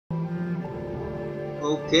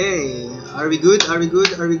Okay, are we good? Are we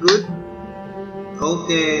good? Are we good?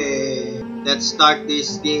 Okay, let's start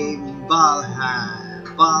this game. Valheim.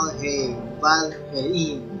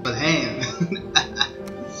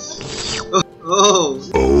 Oh,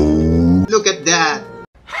 look at that.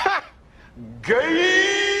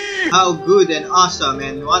 Gay! How good and awesome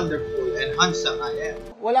and wonderful and handsome I am.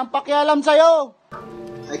 Walang pakialam sa'yo.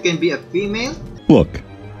 I can be a female. Look,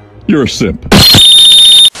 you're a simp.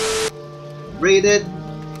 Braided.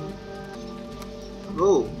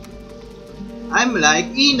 Oh, I'm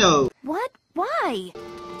like Eno. What? Why?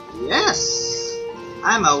 Yes,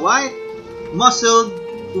 I'm a white, muscled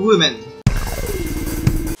woman.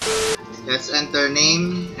 Let's enter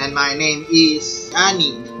name, and my name is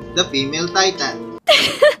Annie, the female titan.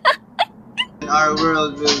 And our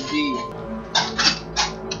world will be...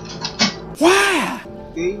 Wow!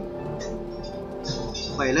 Okay.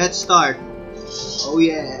 Okay, let's start. Oh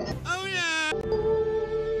yeah. Oh yeah!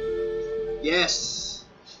 Yes.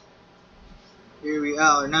 Here we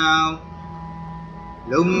are now.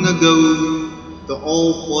 Long ago, the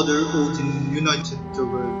All-Father Odin united the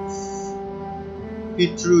worlds. He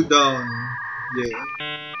threw down. Yeah.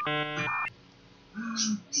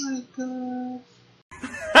 Oh my god.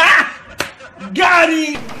 Got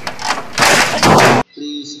it!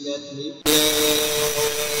 Please let me play.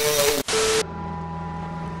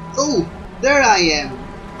 Oh, there I am.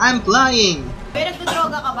 I'm flying. Pero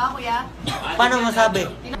nagdodroga ka ba, kuya? Paano masabi?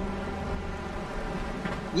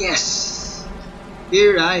 Yes.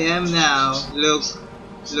 Here I am now. Look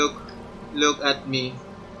at me.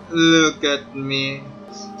 Look at me.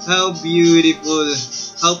 How beautiful.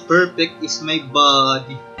 How perfect is my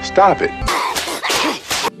body. Stop it.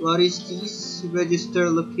 What is this? Register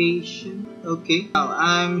location. Okay. Now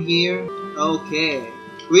I'm here. Okay.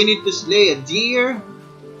 We need to slay a deer.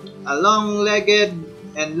 A long-legged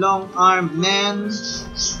and long-armed man.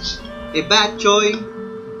 A bad choy.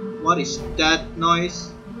 What is that noise?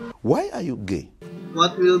 Why are you gay?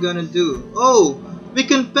 What we're gonna do? Oh, we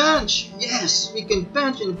can punch! Yes, we can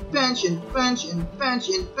punch and punch and punch and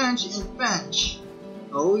punch and punch and punch.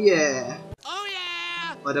 Oh yeah. Oh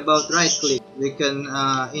yeah! What about right click? We can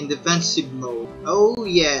in defensive mode. Oh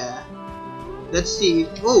yeah. Let's see.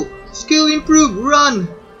 Oh, skill improve. Run.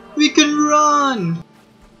 We can run.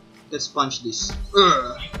 Let's punch this.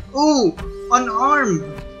 Oh, unarmed.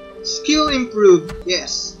 Skill improved.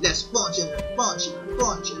 Yes, let's punch and punch and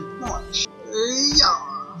punch and punch.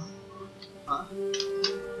 Yeah. Huh?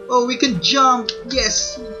 Oh, we can jump.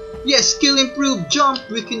 Yes. Yes, skill improved. Jump.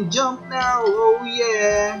 We can jump now. Oh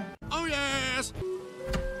yeah. Oh yes!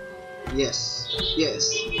 Yes.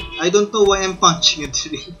 Yes. I don't know why I'm punching a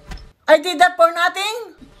tree. I did that for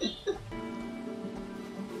nothing?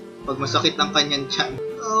 Pag masakit ang kanyang tiyan.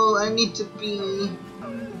 Oh, I need to pee.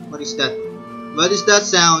 What is that? What is that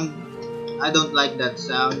sound? I don't like that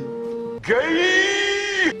sound.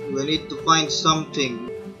 Gay! We need to find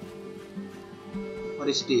something. What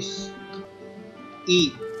is this?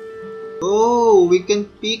 Eat. Oh, we can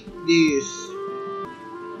pick this.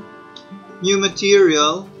 New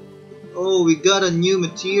material. Oh, we got a new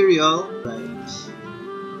material. Right.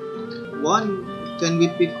 One. Can we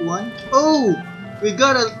pick one? Oh, we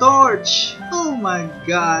got a torch. Oh my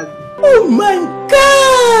god. Oh my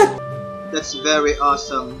god! That's very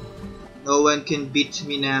awesome. No one can beat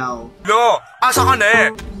me now. No! Asa ka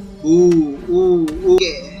na? Ooh,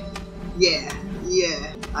 yeah, yeah,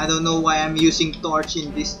 yeah. I don't know why I'm using torch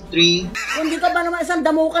in this tree. Hindi ka ba naman isang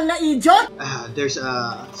damukan na idiot? There's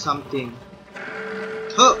something.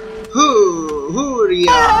 Hurry!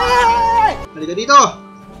 Halika dito!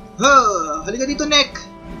 Halika dito, neck!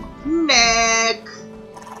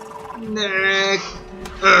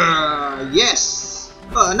 Yes!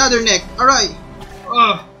 Another neck! Alright!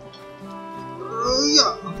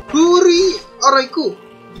 Yeah! Hurry! Aray ko!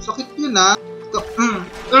 Sakit yun ha!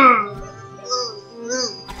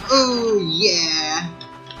 Oh yeah!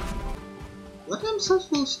 What am I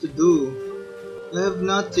supposed to do? I have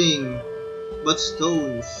nothing but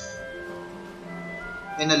stones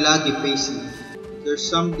and a laggy facing. There's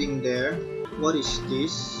something there. What is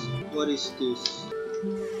this? What is this?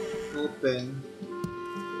 Open.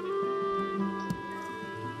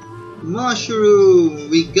 Mushroom!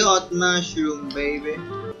 We got mushroom, baby.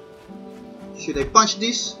 Should I punch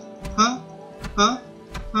this? Huh?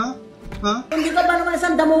 Hindi ka ba naman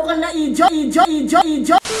isang damukan na idiot?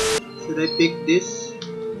 Should I pick this?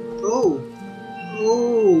 Oh,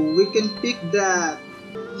 we can pick that.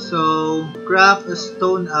 So, craft a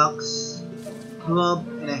stone axe, club,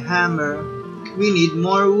 and a hammer. We need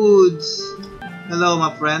more woods. Hello,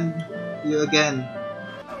 my friend. You again.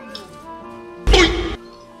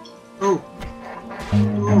 Oh.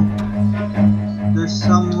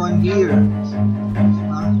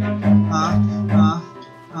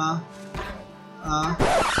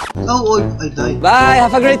 Oh, I died. Bye,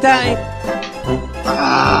 have a great time.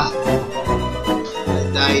 I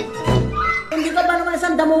died. Hindi ka ba naman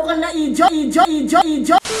isang damukan na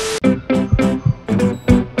idiot?